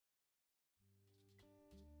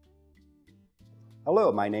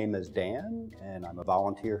Hello, my name is Dan, and I'm a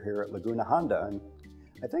volunteer here at Laguna Honda. And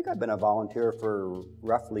I think I've been a volunteer for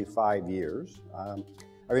roughly 5 years. I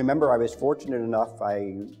remember I was fortunate enough,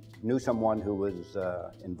 I knew someone who was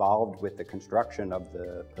involved with the construction of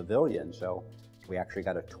the pavilion, so we actually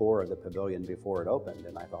got a tour of the pavilion before it opened,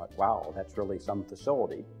 and I thought, wow, that's really some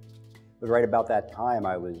facility. It was right about that time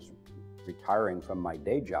I was retiring from my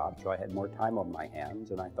day job, so I had more time on my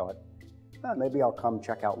hands, and I thought, well, maybe I'll come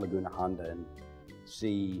check out Laguna Honda and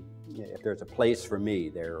see if there's a place for me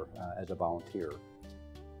there as a volunteer.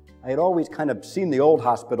 I had always kind of seen the old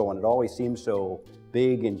hospital, and it always seemed so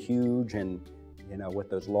big and huge and, with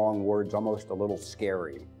those long wards, almost a little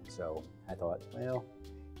scary. So I thought, well,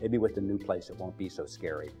 maybe with the new place it won't be so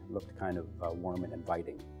scary. It looked kind of warm and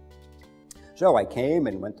inviting. So I came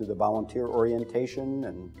and went through the volunteer orientation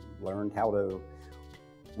and learned how to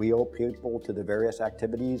wheel people to the various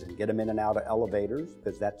activities and get them in and out of elevators,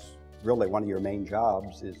 because that's really one of your main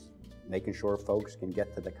jobs, is making sure folks can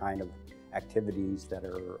get to the kind of activities that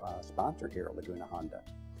are sponsored here at Laguna Honda.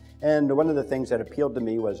 And one of the things that appealed to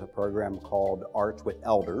me was a program called Arts with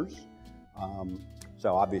Elders.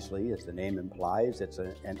 So obviously, as the name implies, it's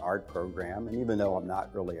an art program. And even though I'm not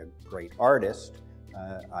really a great artist,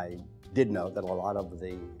 I did know that a lot of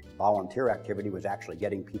the volunteer activity was actually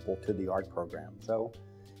getting people to the art program. So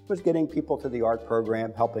it was getting people to the art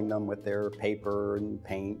program, helping them with their paper and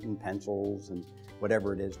paint and pencils and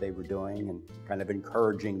whatever it is they were doing, and kind of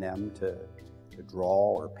encouraging them to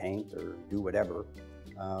draw or paint or do whatever.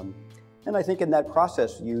 And I think in that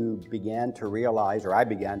process you began to realize, or I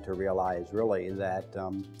began to realize really, that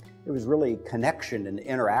it was really connection and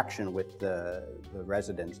interaction with the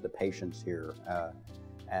residents, the patients here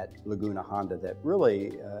at Laguna Honda that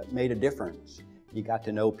really made a difference. You got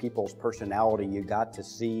to know people's personality, you got to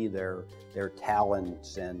see their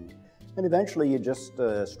talents, and eventually you just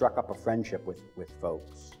struck up a friendship with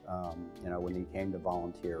folks, when you came to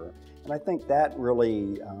volunteer. And I think that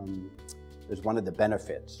really is one of the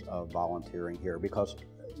benefits of volunteering here, because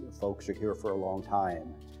folks are here for a long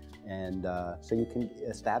time. And so you can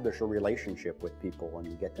establish a relationship with people, and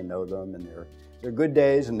you get to know them and their good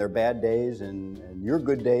days and their bad days, and your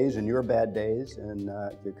good days and your bad days, and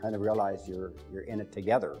you kind of realize you're in it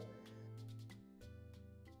together.